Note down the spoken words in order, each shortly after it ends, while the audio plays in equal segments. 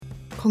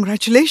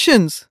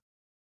congratulations,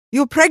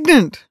 you're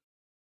pregnant.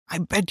 I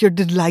bet you're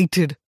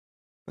delighted.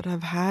 But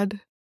I've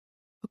had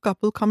a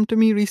couple come to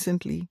me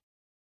recently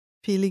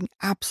feeling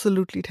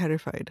absolutely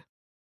terrified.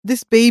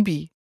 This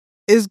baby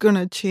is going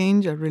to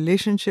change a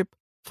relationship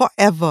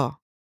forever.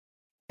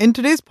 In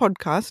today's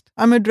podcast,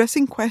 I'm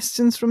addressing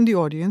questions from the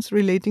audience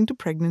relating to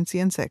pregnancy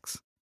and sex.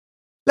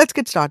 Let's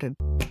get started.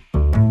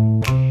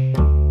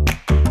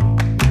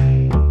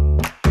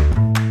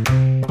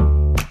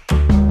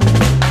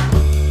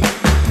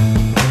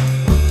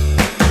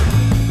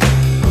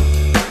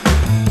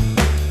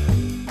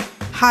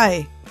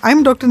 Hi,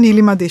 I'm Dr.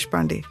 Neelima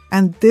Deshpande,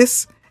 and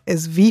this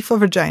is V for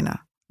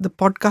Vagina, the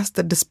podcast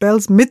that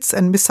dispels myths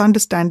and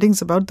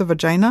misunderstandings about the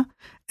vagina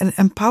and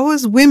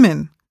empowers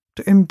women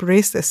to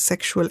embrace their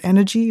sexual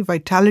energy,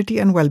 vitality,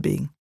 and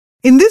well-being.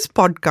 In this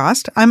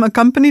podcast, I'm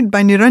accompanied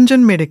by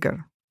Niranjan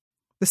Medekar,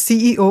 the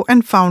CEO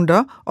and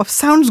founder of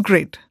Sounds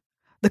Great,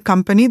 the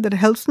company that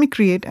helps me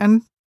create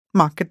and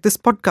market this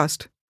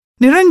podcast.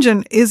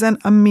 Niranjan is an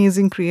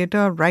amazing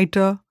creator,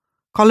 writer,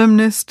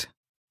 columnist,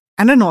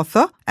 and an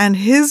author, and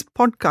his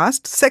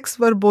podcast, Sex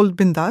Var Bol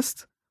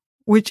Bindas,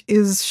 which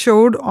is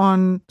showed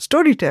on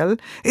Storytel,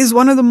 is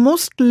one of the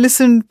most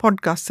listened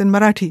podcasts in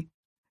Marathi.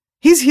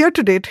 He's here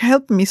today to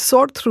help me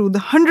sort through the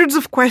hundreds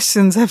of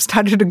questions I've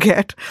started to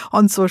get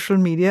on social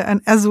media,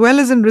 and as well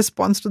as in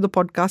response to the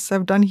podcasts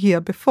I've done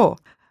here before.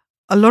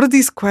 A lot of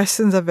these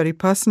questions are very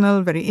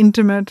personal, very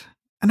intimate,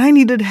 and I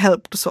needed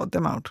help to sort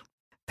them out.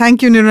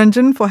 Thank you,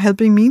 Niranjan, for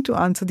helping me to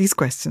answer these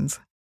questions.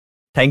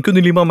 Thank you,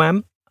 Neelima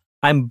ma'am.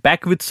 I'm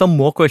back with some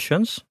more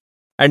questions.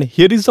 And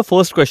here is the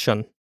first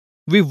question.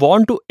 We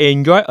want to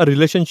enjoy a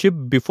relationship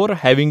before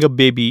having a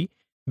baby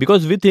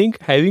because we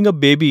think having a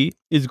baby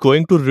is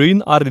going to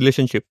ruin our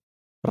relationship.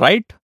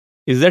 Right?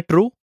 Is that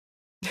true?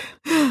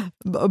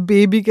 A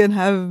baby can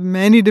have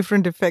many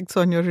different effects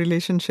on your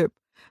relationship.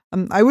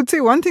 I would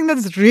say one thing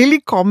that's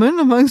really common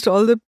amongst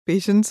all the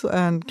patients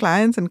and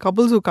clients and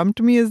couples who come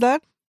to me is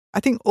that I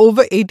think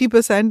over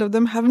 80% of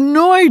them have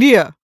no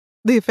idea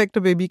the effect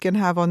a baby can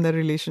have on their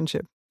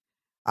relationship.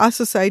 Our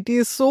society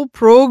is so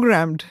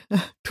programmed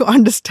to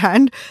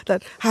understand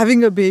that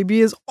having a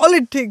baby is all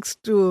it takes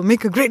to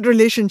make a great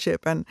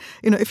relationship. And,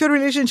 if your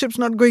relationship's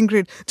not going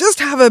great, just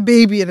have a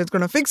baby and it's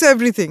going to fix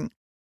everything.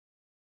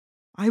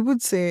 I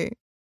would say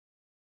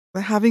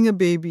that having a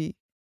baby,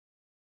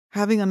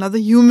 having another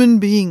human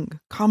being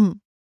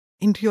come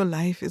into your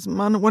life is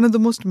one of the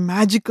most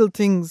magical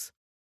things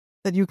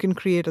that you can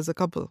create as a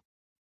couple.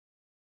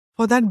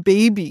 For that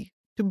baby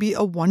to be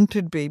a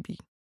wanted baby,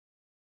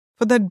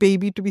 for that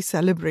baby to be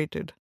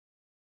celebrated,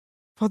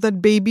 for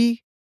that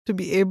baby to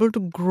be able to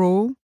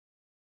grow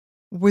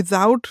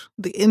without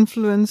the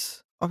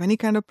influence of any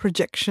kind of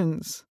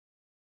projections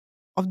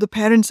of the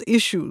parents'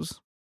 issues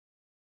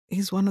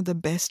is one of the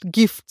best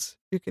gifts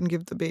you can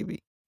give the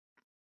baby.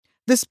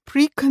 This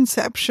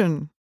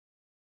preconception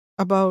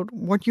about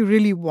what you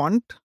really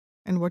want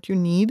and what you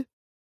need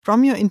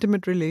from your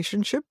intimate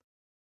relationship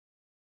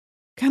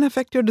can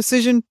affect your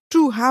decision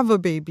to have a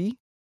baby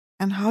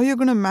and how you're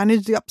going to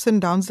manage the ups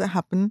and downs that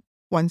happen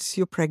once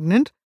you're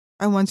pregnant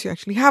and once you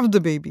actually have the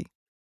baby.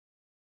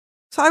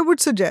 So I would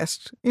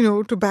suggest,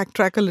 to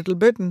backtrack a little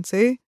bit and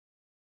say,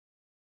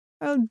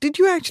 did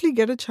you actually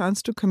get a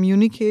chance to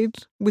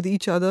communicate with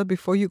each other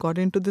before you got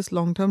into this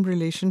long-term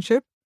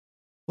relationship?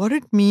 What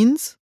it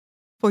means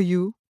for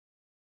you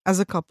as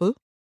a couple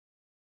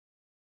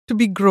to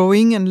be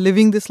growing and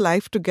living this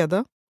life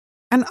together?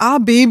 And are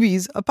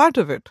babies a part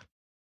of it?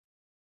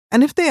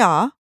 And if they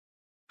are,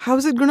 how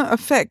is it going to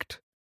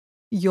affect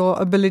your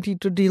ability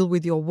to deal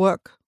with your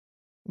work,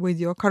 with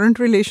your current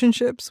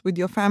relationships, with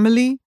your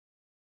family,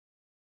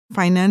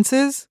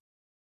 finances,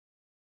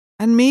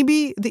 and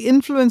maybe the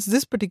influence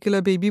this particular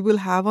baby will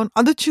have on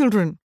other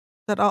children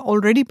that are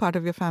already part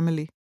of your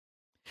family?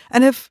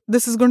 And if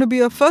this is going to be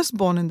a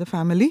firstborn in the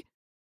family,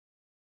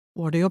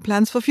 what are your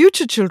plans for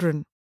future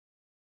children?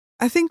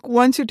 I think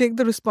once you take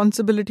the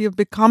responsibility of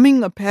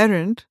becoming a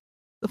parent,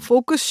 the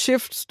focus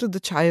shifts to the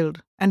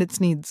child and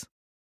its needs.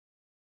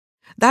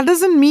 That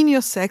doesn't mean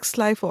your sex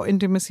life or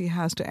intimacy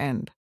has to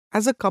end.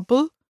 As a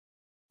couple,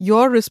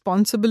 your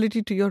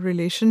responsibility to your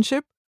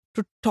relationship,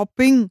 to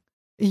topping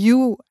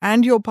you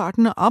and your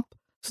partner up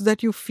so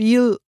that you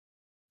feel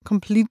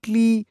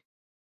completely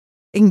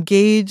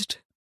engaged,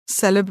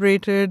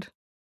 celebrated,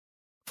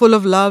 full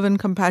of love and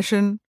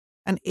compassion,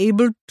 and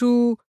able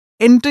to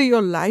enter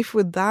your life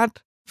with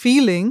that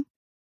feeling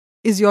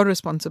is your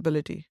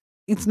responsibility.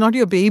 It's not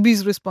your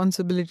baby's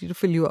responsibility to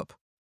fill you up.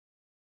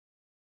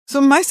 So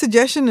my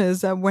suggestion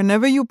is that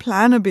whenever you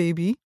plan a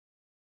baby,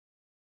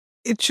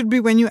 it should be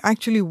when you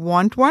actually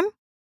want one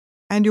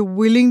and you're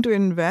willing to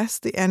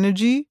invest the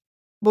energy,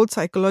 both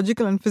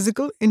psychological and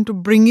physical, into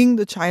bringing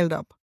the child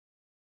up.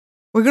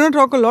 We're going to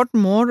talk a lot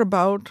more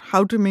about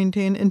how to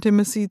maintain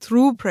intimacy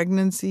through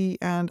pregnancy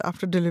and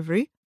after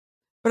delivery.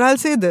 But I'll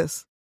say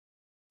this.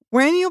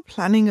 When you're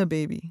planning a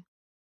baby,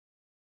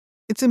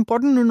 it's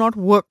important to not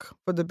work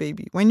for the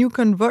baby. When you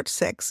convert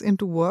sex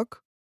into work,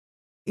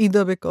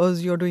 either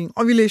because you're doing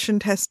ovulation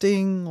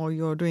testing or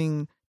you're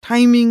doing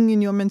timing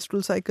in your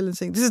menstrual cycle and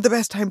saying, this is the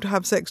best time to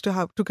have sex,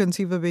 to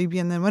conceive a baby.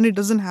 And then when it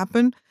doesn't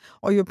happen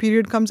or your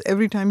period comes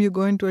every time you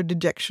go into a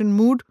dejection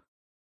mood,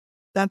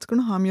 that's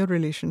going to harm your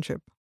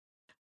relationship.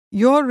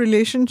 Your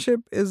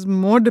relationship is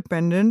more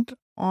dependent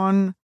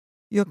on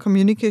your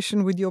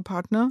communication with your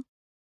partner,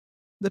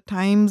 the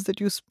times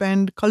that you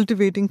spend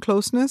cultivating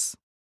closeness,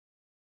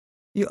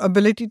 your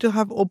ability to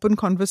have open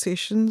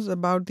conversations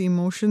about the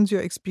emotions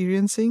you're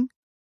experiencing,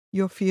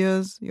 your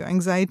fears, your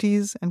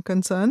anxieties and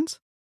concerns,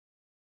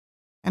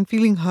 and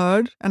feeling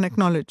heard and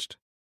acknowledged.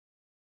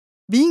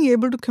 Being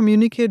able to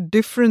communicate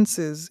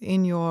differences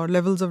in your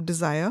levels of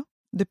desire,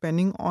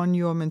 depending on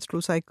your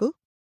menstrual cycle,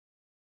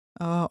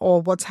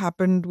 or what's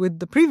happened with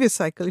the previous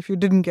cycle if you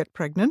didn't get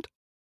pregnant,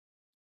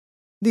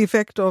 the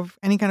effect of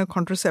any kind of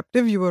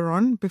contraceptive you were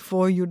on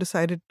before you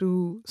decided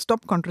to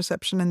stop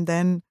contraception and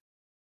then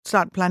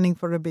start planning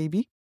for a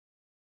baby,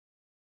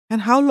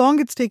 and how long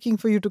it's taking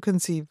for you to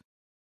conceive.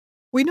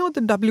 We know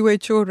the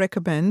WHO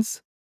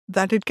recommends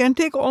that it can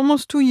take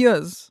almost 2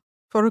 years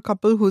for a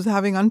couple who's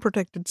having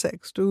unprotected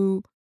sex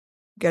to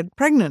get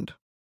pregnant.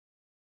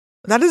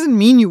 That doesn't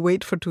mean you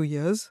wait for 2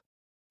 years,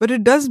 but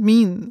it does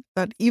mean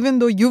that even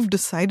though you've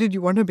decided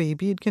you want a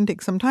baby, it can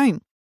take some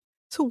time.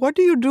 So what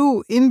do you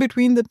do in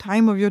between the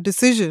time of your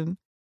decision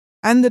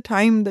and the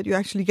time that you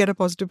actually get a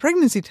positive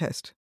pregnancy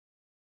test?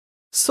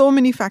 So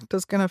many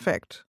factors can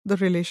affect the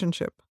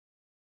relationship.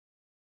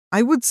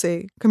 I would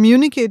say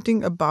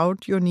communicating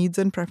about your needs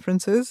and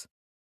preferences,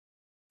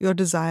 your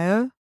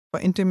desire for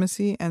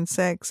intimacy and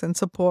sex and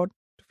support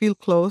to feel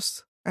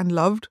close and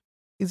loved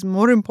is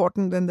more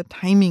important than the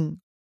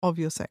timing of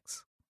your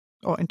sex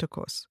or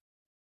intercourse.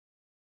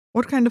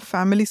 What kind of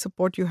family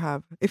support you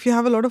have. If you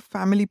have a lot of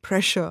family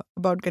pressure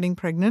about getting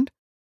pregnant,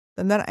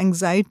 then that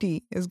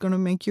anxiety is going to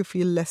make you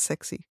feel less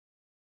sexy.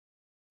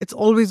 It's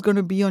always going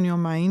to be on your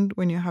mind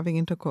when you're having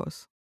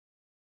intercourse.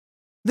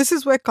 This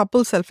is where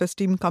couple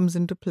self-esteem comes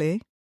into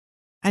play,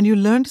 and you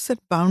learn to set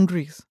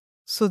boundaries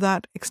so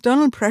that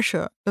external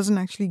pressure doesn't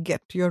actually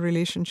get to your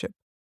relationship.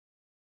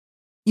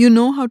 You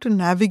know how to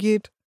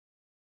navigate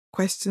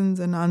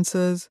questions and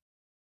answers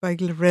by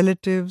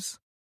relatives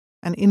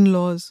and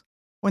in-laws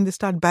when they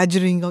start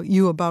badgering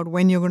you about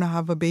when you're going to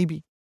have a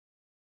baby.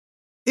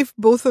 If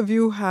both of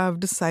you have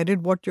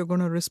decided what you're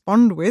going to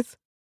respond with,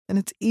 then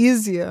it's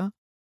easier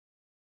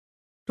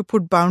to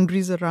put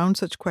boundaries around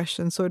such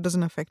questions so it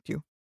doesn't affect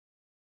you.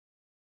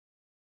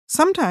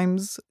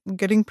 Sometimes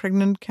getting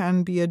pregnant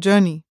can be a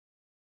journey,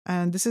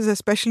 and this is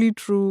especially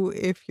true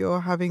if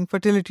you're having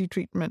fertility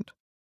treatment.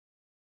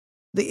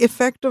 The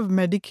effect of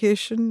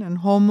medication and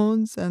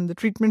hormones and the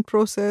treatment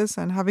process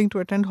and having to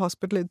attend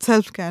hospital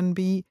itself can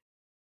be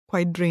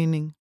quite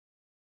draining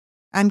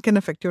and can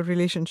affect your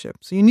relationship.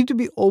 So you need to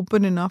be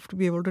open enough to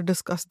be able to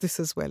discuss this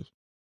as well.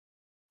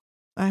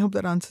 I hope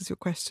that answers your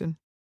question.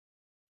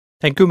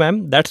 Thank you,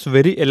 ma'am. That's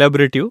very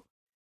elaborative.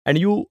 And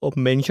you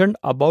mentioned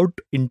about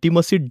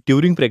intimacy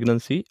during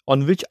pregnancy,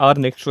 on which our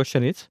next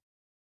question is.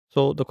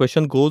 So the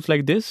question goes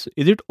like this: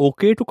 is it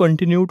okay to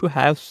continue to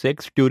have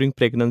sex during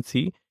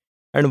pregnancy?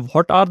 And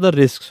what are the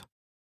risks?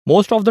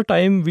 Most of the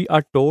time, we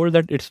are told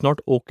that it's not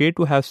okay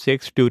to have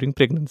sex during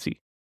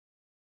pregnancy.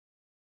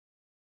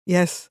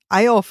 Yes,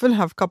 I often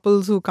have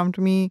couples who come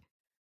to me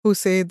who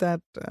say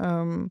that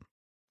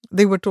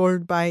they were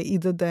told by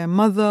either their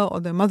mother or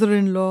their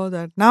mother-in-law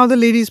that now the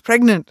lady's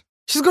pregnant.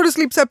 She's got to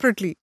sleep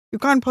separately. You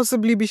can't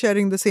possibly be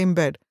sharing the same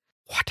bed.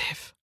 What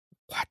if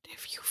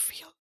you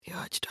feel the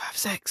urge to have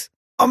sex?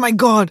 Oh my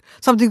God,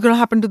 something's going to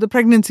happen to the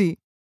pregnancy.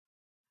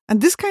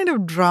 And this kind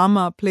of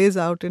drama plays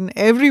out in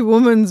every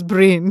woman's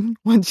brain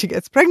when she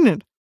gets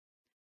pregnant.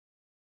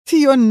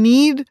 See, your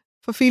need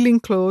for feeling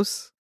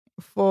close,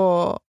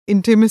 for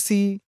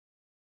intimacy,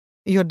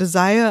 your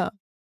desire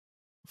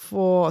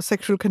for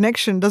sexual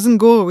connection doesn't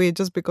go away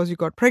just because you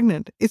got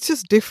pregnant. It's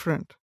just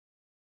different.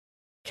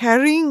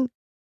 Carrying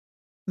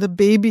the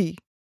baby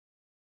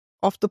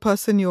of the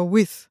person you're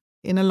with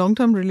in a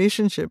long-term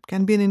relationship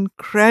can be an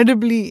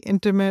incredibly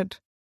intimate,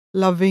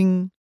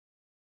 loving,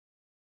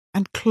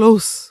 and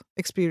close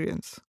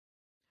experience.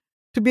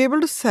 To be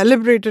able to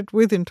celebrate it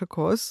with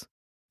intercourse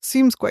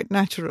seems quite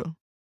natural.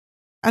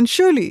 And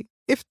surely,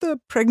 if the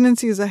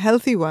pregnancy is a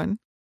healthy one,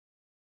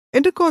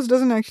 intercourse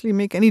doesn't actually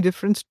make any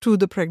difference to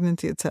the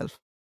pregnancy itself.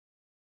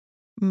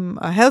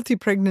 A healthy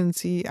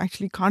pregnancy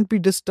actually can't be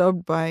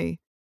disturbed by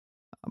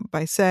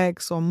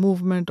sex or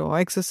movement or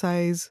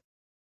exercise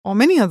or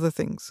many other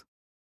things.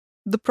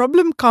 The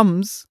problem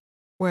comes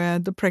where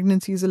the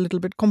pregnancy is a little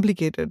bit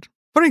complicated.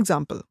 For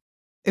example,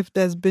 if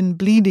there's been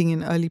bleeding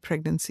in early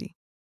pregnancy,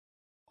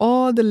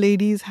 or the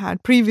ladies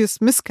had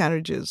previous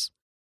miscarriages,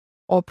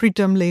 or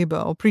preterm labor,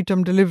 or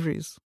preterm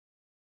deliveries,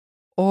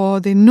 or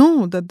they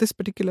know that this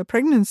particular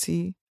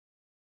pregnancy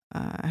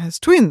has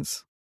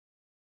twins,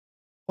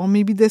 or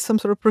maybe there's some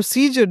sort of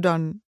procedure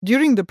done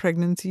during the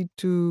pregnancy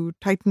to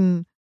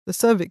tighten the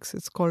cervix.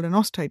 It's called an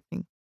os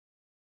tightening.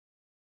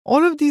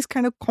 All of these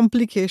kind of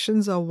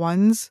complications are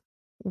ones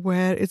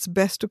where it's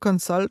best to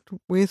consult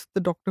with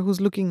the doctor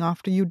who's looking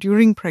after you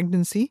during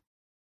pregnancy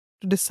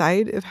to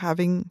decide if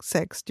having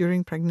sex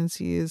during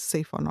pregnancy is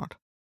safe or not.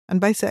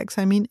 And by sex,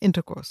 I mean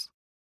intercourse.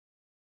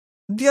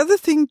 The other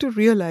thing to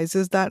realize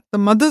is that the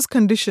mother's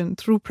condition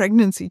through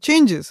pregnancy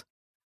changes.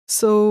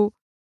 So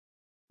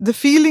the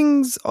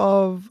feelings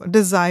of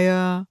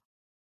desire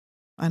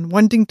and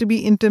wanting to be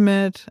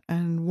intimate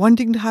and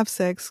wanting to have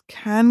sex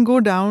can go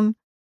down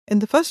in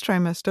the first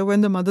trimester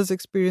when the mother's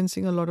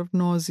experiencing a lot of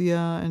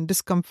nausea and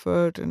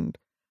discomfort and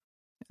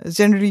is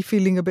generally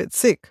feeling a bit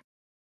sick.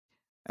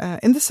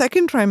 In the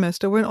second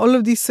trimester, when all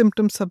of these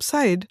symptoms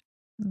subside,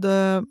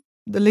 the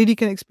lady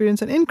can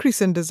experience an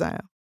increase in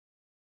desire.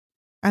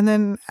 And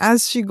then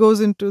as she goes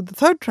into the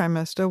third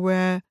trimester,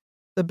 where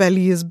the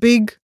belly is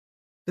big,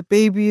 the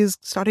baby is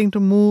starting to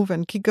move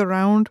and kick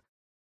around,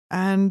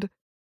 and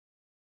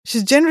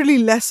she's generally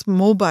less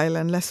mobile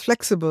and less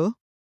flexible,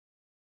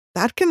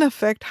 that can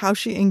affect how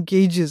she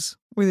engages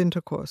with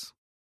intercourse.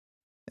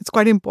 It's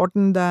quite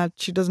important that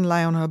she doesn't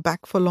lie on her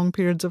back for long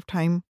periods of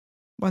time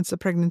once the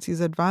pregnancy is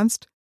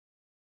advanced,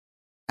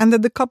 and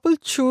that the couple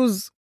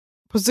choose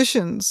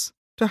positions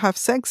to have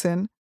sex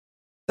in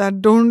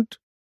that don't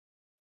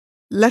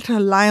let her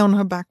lie on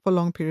her back for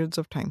long periods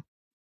of time,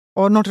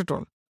 or not at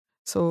all.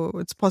 So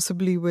it's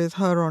possibly with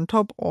her on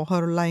top or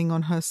her lying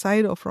on her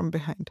side or from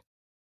behind.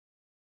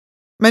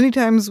 Many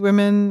times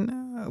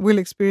women will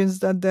experience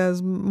that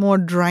there's more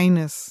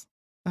dryness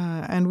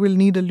and will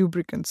need a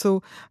lubricant.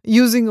 So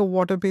using a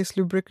water-based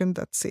lubricant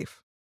that's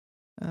safe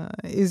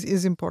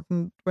is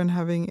important when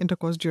having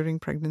intercourse during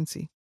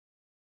pregnancy.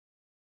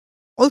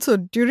 Also,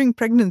 during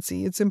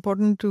pregnancy, it's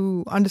important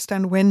to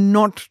understand when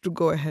not to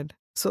go ahead.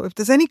 So if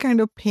there's any kind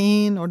of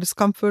pain or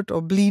discomfort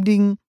or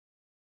bleeding,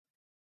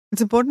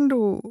 it's important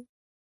to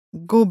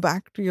go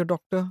back to your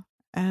doctor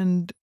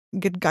and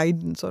get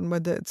guidance on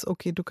whether it's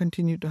okay to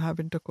continue to have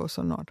intercourse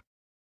or not.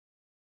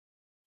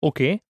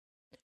 Okay.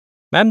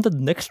 Ma'am, the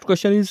next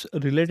question is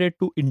related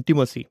to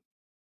intimacy.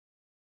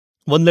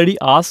 One lady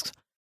asks,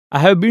 I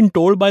have been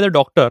told by the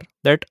doctor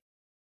that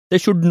they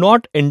should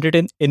not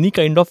entertain any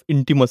kind of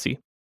intimacy.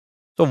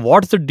 So,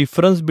 what's the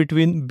difference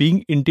between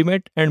being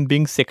intimate and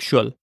being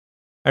sexual?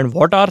 And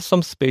what are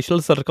some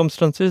special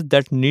circumstances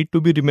that need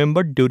to be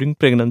remembered during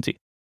pregnancy?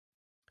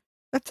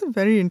 That's a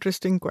very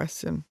interesting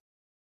question.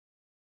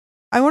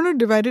 I want to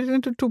divide it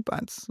into two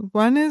parts.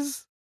 One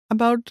is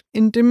about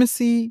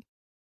intimacy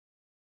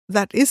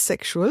that is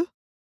sexual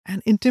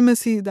and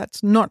intimacy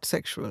that's not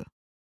sexual.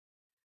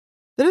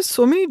 There are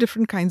so many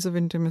different kinds of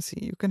intimacy.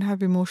 You can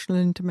have emotional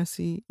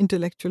intimacy,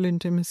 intellectual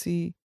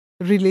intimacy,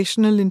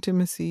 relational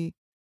intimacy.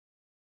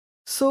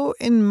 So,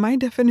 in my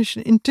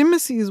definition,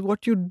 intimacy is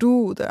what you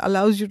do that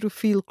allows you to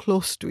feel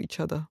close to each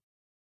other.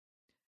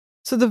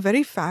 So, the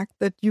very fact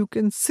that you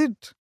can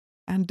sit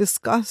and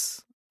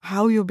discuss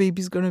how your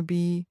baby's going to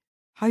be,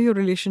 how your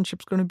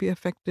relationship's going to be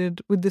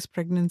affected with this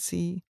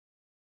pregnancy,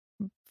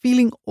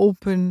 feeling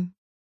open,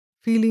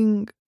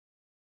 feeling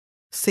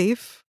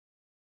safe,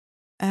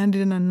 and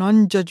in a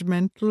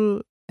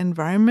non-judgmental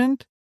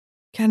environment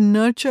can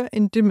nurture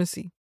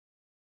intimacy.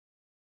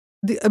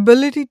 The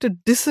ability to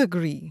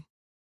disagree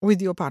with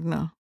your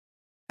partner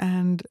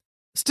and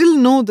still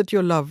know that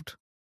you're loved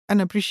and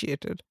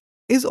appreciated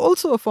is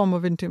also a form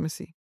of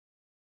intimacy.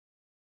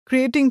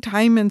 Creating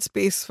time and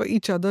space for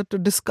each other to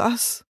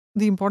discuss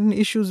the important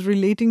issues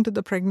relating to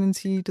the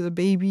pregnancy, to the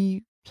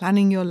baby,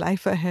 planning your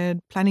life ahead,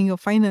 planning your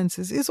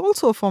finances is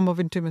also a form of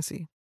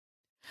intimacy.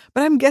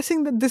 But I'm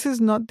guessing that this is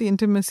not the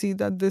intimacy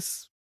that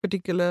this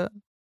particular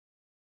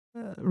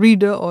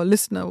reader or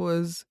listener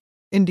was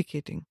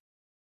indicating.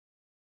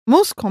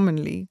 Most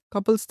commonly,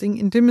 couples think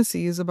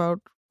intimacy is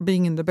about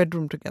being in the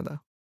bedroom together.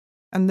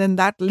 And then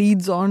that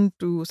leads on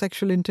to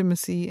sexual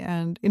intimacy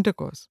and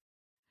intercourse.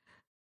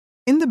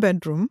 In the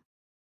bedroom,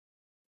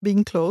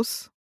 being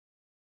close,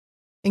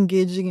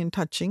 engaging in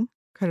touching,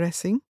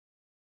 caressing,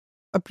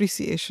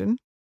 appreciation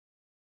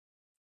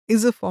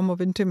is a form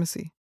of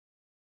intimacy.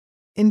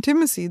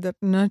 Intimacy that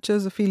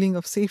nurtures a feeling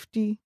of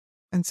safety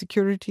and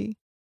security,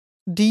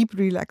 deep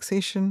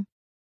relaxation,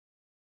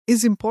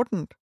 is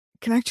important.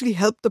 It can actually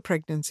help the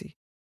pregnancy.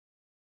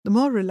 The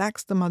more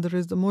relaxed the mother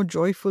is, the more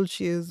joyful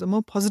she is, the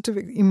more positive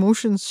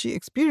emotions she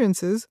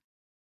experiences,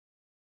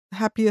 the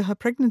happier her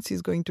pregnancy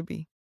is going to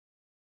be.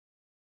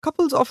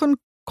 Couples often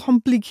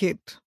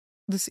complicate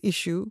this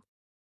issue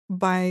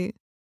by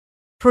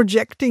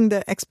projecting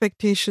their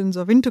expectations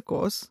of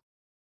intercourse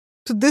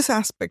to this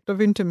aspect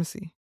of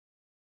intimacy.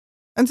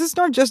 And this is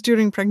not just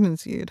during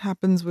pregnancy, it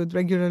happens with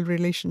regular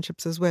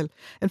relationships as well.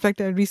 In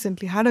fact, I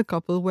recently had a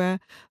couple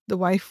where the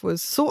wife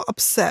was so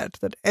upset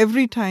that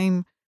every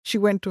time she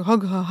went to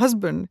hug her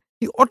husband,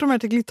 he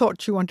automatically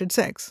thought she wanted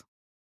sex.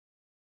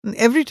 And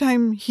every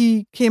time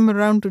he came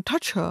around to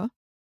touch her,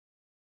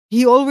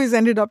 he always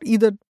ended up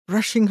either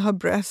brushing her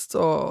breasts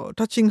or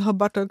touching her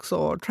buttocks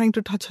or trying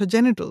to touch her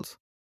genitals,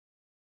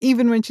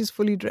 even when she's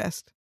fully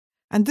dressed.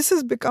 And this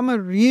has become a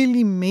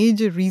really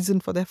major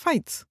reason for their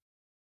fights.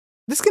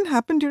 This can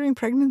happen during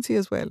pregnancy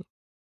as well.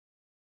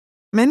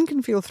 Men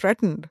can feel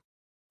threatened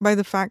by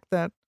the fact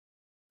that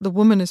the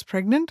woman is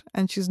pregnant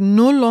and she's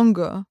no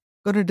longer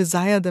going to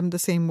desire them the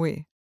same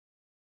way.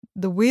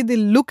 the way they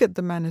look at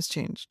the man has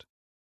changed.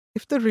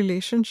 If the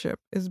relationship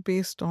is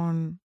based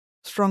on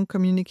strong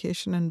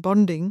communication and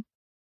bonding,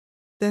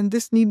 then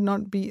this need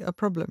not be a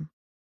problem.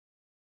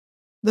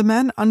 The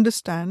man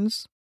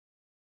understands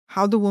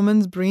how the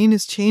woman's brain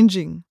is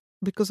changing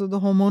because of the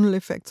hormonal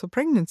effects of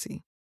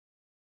pregnancy.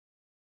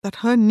 That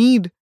her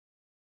need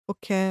for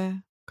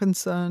care,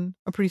 concern,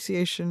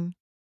 appreciation,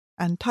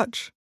 and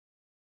touch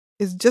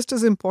is just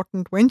as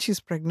important when she's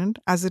pregnant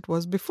as it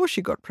was before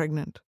she got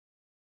pregnant.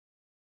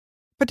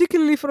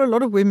 Particularly for a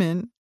lot of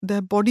women,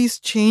 their bodies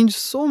change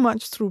so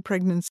much through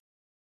pregnancy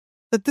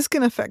that this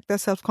can affect their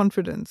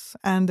self-confidence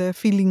and their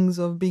feelings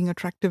of being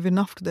attractive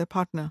enough to their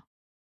partner.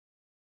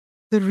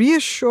 The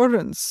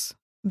reassurance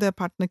their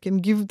partner can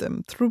give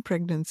them through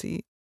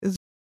pregnancy is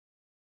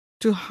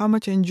to how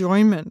much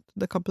enjoyment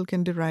the couple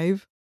can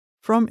derive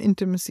from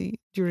intimacy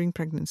during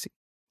pregnancy.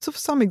 So for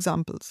some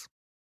examples,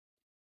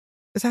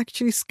 it's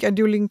actually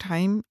scheduling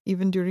time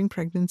even during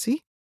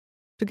pregnancy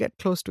to get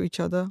close to each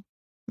other,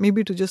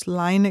 maybe to just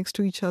lie next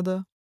to each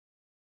other,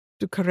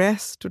 to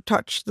caress, to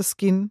touch the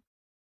skin,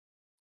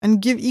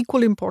 and give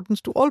equal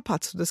importance to all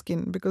parts of the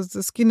skin because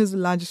the skin is the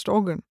largest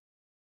organ.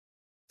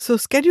 So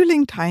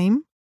scheduling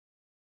time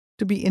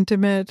to be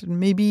intimate and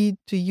maybe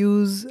to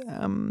use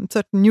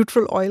certain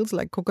neutral oils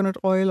like coconut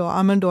oil or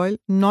almond oil,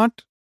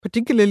 not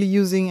particularly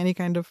using any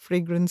kind of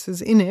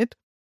fragrances in it,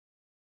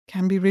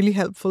 can be really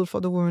helpful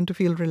for the woman to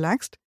feel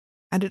relaxed,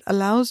 and it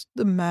allows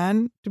the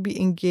man to be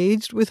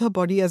engaged with her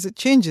body as it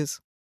changes,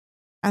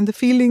 and the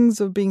feelings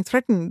of being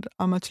threatened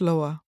are much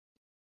lower.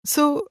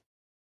 So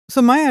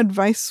my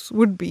advice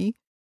would be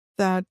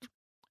that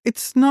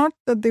it's not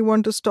that they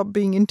want to stop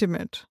being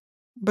intimate,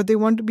 but they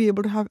want to be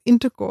able to have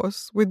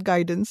intercourse with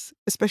guidance,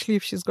 especially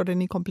if she's got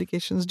any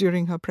complications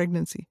during her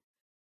pregnancy.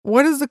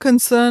 What is the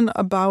concern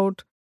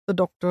about the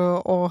doctor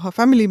or her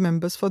family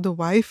members for the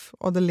wife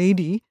or the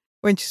lady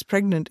when she's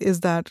pregnant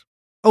is that,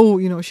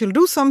 she'll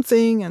do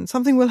something and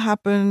something will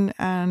happen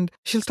and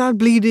she'll start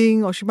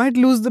bleeding or she might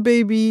lose the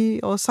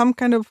baby or some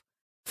kind of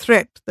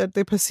threat that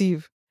they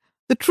perceive.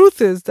 The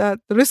truth is that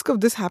the risk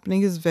of this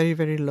happening is very,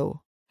 very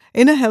low.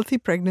 In a healthy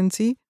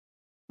pregnancy,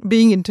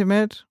 being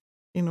intimate,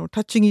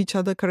 touching each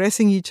other,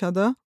 caressing each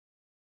other,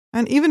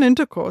 and even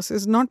intercourse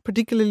is not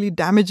particularly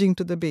damaging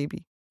to the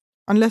baby.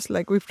 Unless,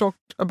 like we've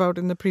talked about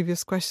in the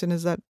previous question,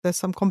 is that there's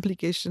some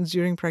complications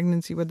during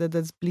pregnancy, whether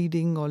there's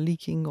bleeding or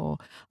leaking or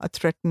a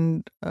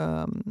threatened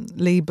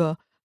labor,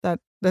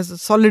 that there's a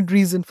solid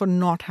reason for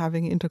not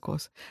having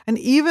intercourse. And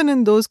even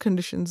in those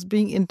conditions,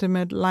 being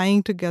intimate,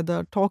 lying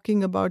together,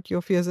 talking about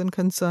your fears and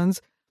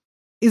concerns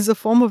is a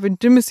form of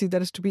intimacy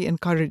that is to be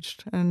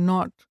encouraged and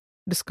not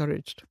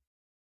discouraged.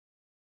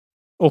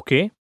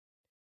 Okay.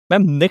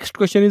 Ma'am, next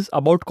question is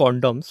about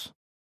condoms.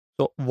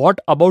 So, what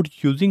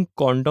about using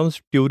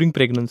condoms during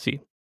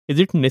pregnancy? Is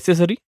it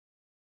necessary?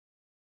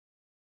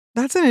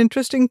 That's an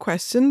interesting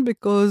question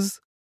because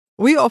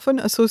we often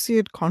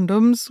associate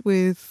condoms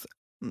with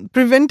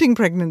preventing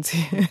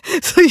pregnancy.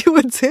 So you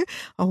would say,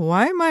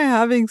 why am I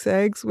having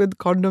sex with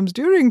condoms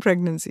during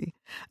pregnancy?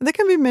 And there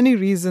can be many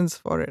reasons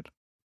for it.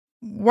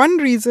 One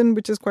reason,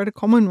 which is quite a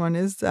common one,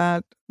 is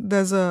that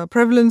there's a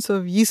prevalence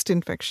of yeast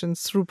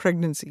infections through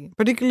pregnancy,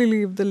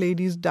 particularly if the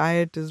lady's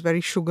diet is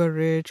very sugar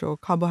rich or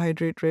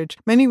carbohydrate rich.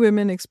 Many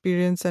women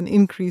experience an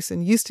increase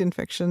in yeast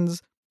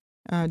infections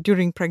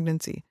during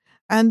pregnancy.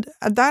 And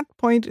at that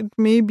point, it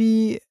may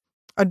be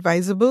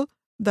advisable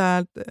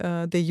that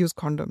they use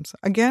condoms.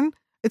 Again,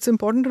 it's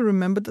important to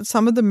remember that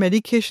some of the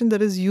medication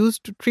that is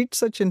used to treat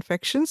such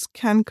infections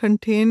can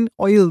contain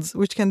oils,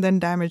 which can then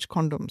damage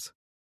condoms.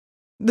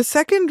 The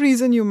second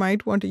reason you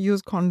might want to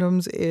use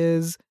condoms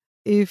is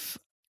if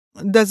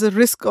there's a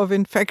risk of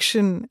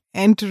infection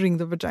entering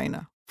the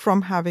vagina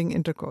from having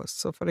intercourse.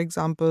 So, for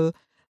example,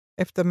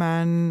 if the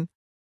man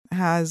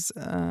has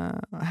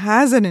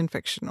an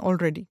infection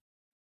already,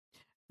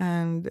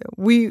 and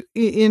we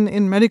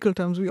in medical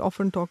terms we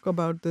often talk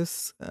about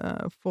this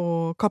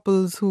for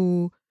couples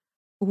who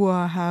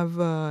have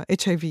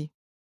HIV.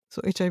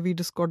 So HIV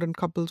discordant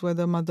couples where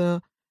the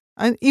mother,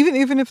 and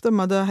even if the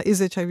mother is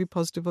HIV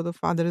positive or the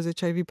father is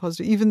HIV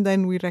positive, even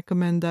then we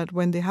recommend that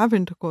when they have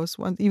intercourse,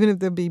 even if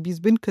their baby's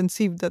been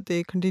conceived, that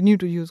they continue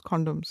to use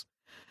condoms.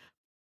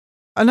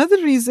 Another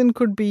reason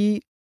could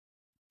be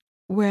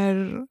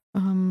where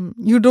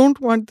you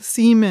don't want the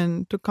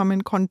semen to come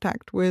in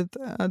contact with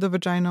the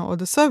vagina or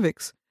the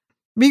cervix.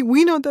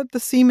 We know that the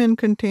semen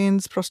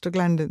contains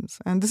prostaglandins,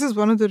 and this is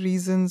one of the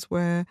reasons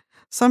where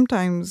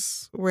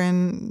sometimes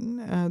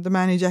when the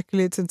man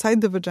ejaculates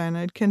inside the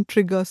vagina, it can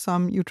trigger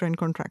some uterine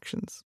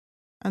contractions.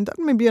 And that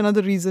may be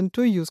another reason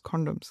to use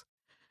condoms.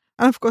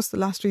 And of course, the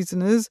last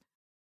reason is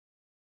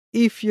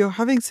if you're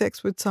having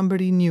sex with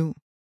somebody new,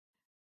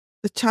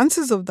 the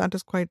chances of that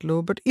is quite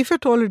low. But if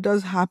at all it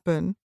does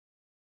happen,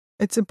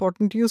 it's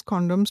important to use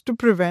condoms to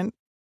prevent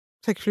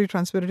sexually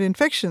transmitted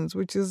infections,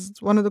 which is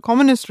one of the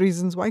commonest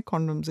reasons why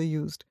condoms are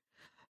used.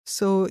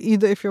 So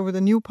either if you're with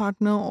a new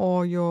partner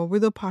or you're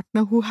with a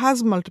partner who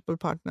has multiple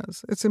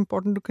partners, it's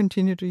important to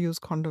continue to use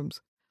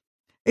condoms.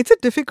 It's a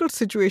difficult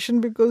situation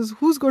because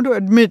who's going to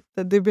admit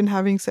that they've been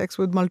having sex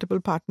with multiple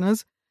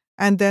partners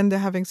and then they're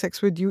having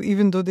sex with you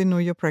even though they know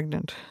you're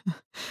pregnant?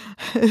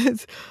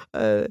 It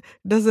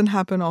doesn't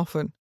happen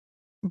often.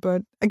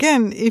 But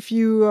again, if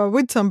you are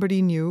with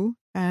somebody new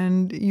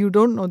and you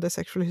don't know their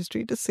sexual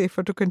history, it is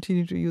safer to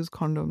continue to use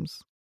condoms.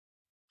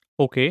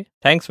 Okay,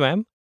 thanks,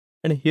 ma'am.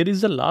 And here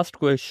is the last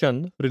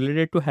question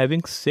related to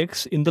having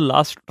sex in the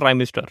last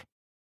trimester.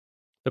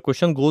 The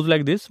question goes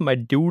like this: my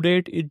due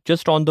date is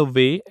just on the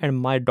way, and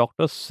my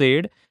doctor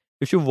said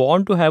if you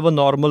want to have a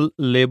normal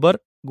labor,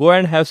 go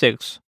and have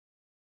sex.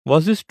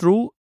 Was this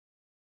true?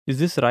 Is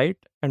this right?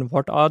 And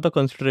what are the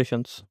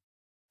considerations?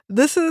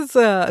 This is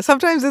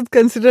sometimes it's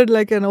considered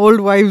like an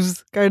old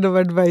wives kind of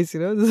advice,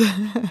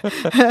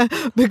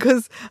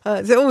 because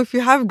if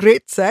you have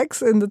great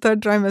sex in the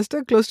third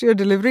trimester, close to your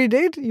delivery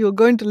date, you're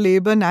going to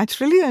labor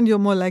naturally and you're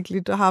more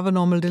likely to have a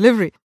normal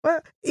delivery. Well,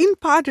 in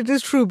part, it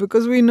is true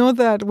because we know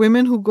that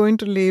women who go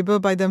into labor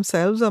by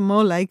themselves are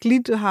more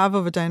likely to have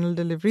a vaginal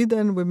delivery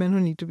than women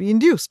who need to be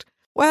induced.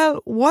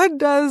 Well, what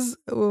does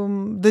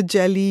the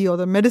jelly or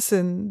the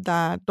medicine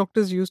that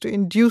doctors use to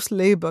induce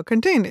labor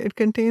contain? It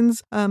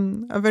contains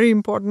a very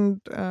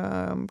important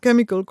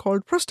chemical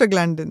called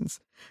prostaglandins.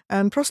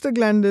 And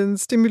prostaglandins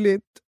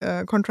stimulate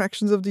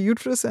contractions of the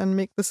uterus and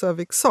make the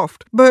cervix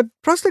soft. But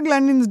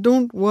prostaglandins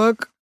don't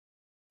work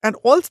at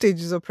all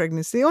stages of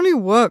pregnancy. They only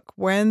work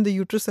when the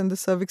uterus and the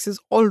cervix is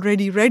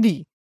already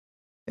ready.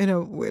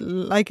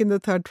 Like in the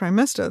third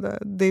trimester,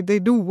 they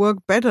do work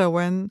better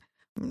when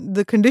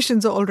the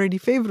conditions are already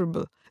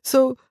favorable.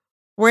 So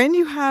when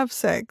you have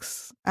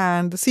sex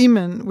and the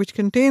semen, which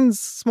contains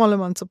small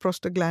amounts of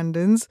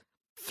prostaglandins,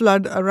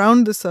 flood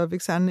around the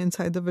cervix and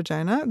inside the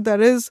vagina, there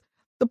is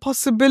the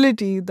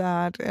possibility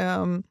that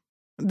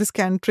this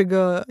can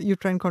trigger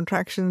uterine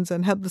contractions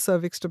and help the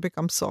cervix to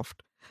become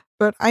soft.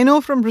 But I know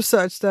from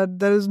research that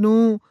there is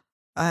no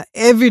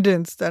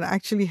evidence that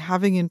actually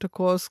having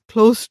intercourse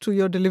close to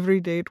your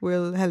delivery date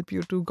will help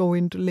you to go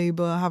into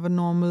labor, have a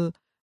normal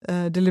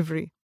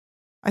delivery.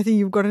 I think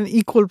you've got an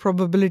equal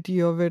probability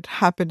of it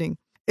happening.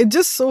 It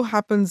just so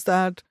happens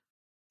that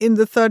in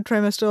the third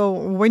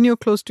trimester, when you're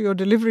close to your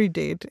delivery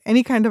date,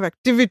 any kind of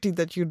activity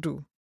that you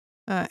do,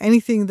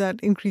 anything that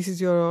increases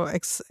your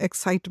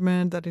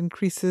excitement, that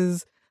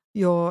increases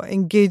your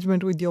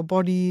engagement with your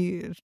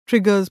body,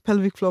 triggers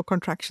pelvic floor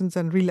contractions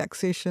and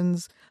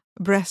relaxations,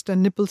 breast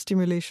and nipple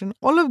stimulation,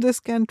 all of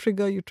this can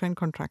trigger uterine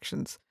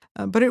contractions.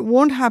 But it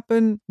won't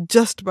happen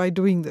just by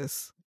doing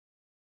this.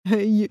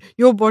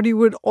 Your body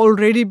would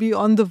already be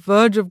on the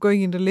verge of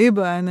going into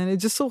labor, and then it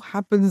just so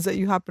happens that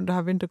you happen to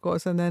have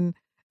intercourse, and then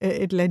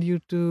it led you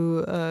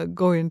to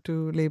go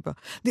into labor.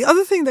 The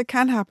other thing that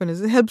can happen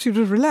is it helps you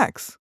to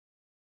relax.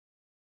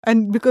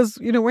 And because,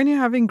 when you're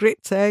having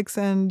great sex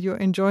and you're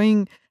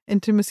enjoying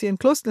intimacy and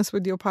closeness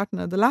with your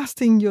partner, the last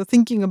thing you're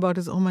thinking about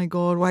is, oh my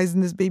God, why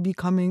isn't this baby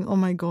coming? Oh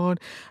my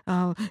God,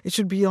 it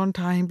should be on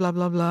time, blah,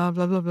 blah, blah,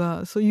 blah, blah,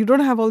 blah. So you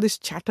don't have all this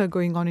chatter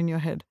going on in your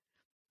head.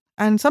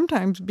 And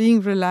sometimes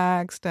being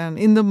relaxed and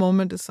in the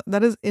moment,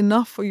 that is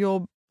enough for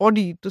your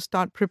body to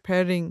start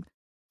preparing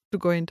to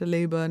go into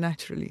labor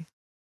naturally.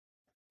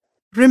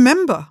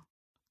 Remember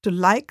to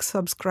like,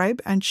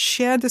 subscribe, and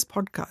share this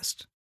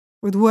podcast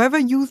with whoever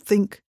you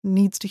think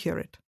needs to hear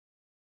it.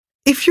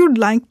 If you'd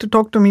like to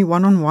talk to me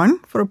one-on-one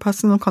for a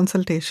personal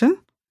consultation,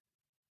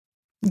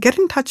 get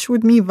in touch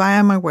with me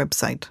via my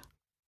website,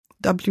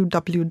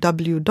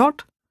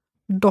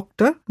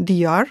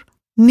 www.drdnelima,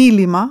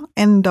 Neelima,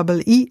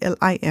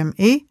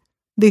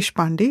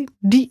 Deshpande,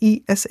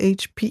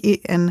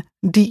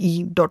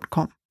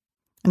 DESHPANDE.com.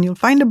 And you'll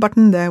find a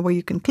button there where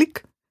you can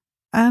click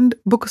and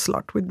book a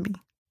slot with me.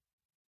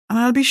 And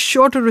I'll be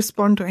sure to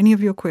respond to any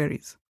of your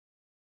queries.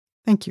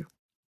 Thank you.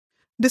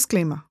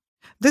 Disclaimer.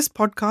 This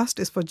podcast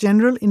is for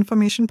general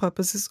information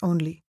purposes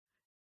only.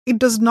 It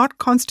does not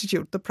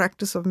constitute the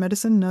practice of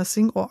medicine,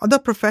 nursing, or other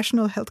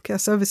professional healthcare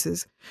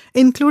services,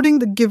 including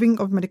the giving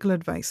of medical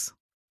advice.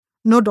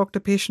 No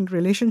doctor-patient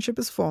relationship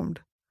is formed.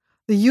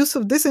 The use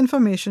of this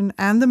information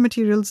and the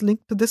materials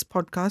linked to this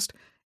podcast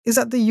is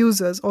at the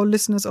user's or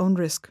listener's own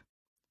risk.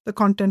 The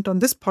content on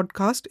this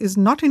podcast is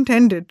not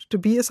intended to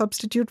be a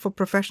substitute for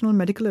professional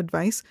medical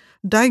advice,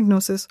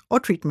 diagnosis, or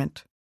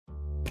treatment.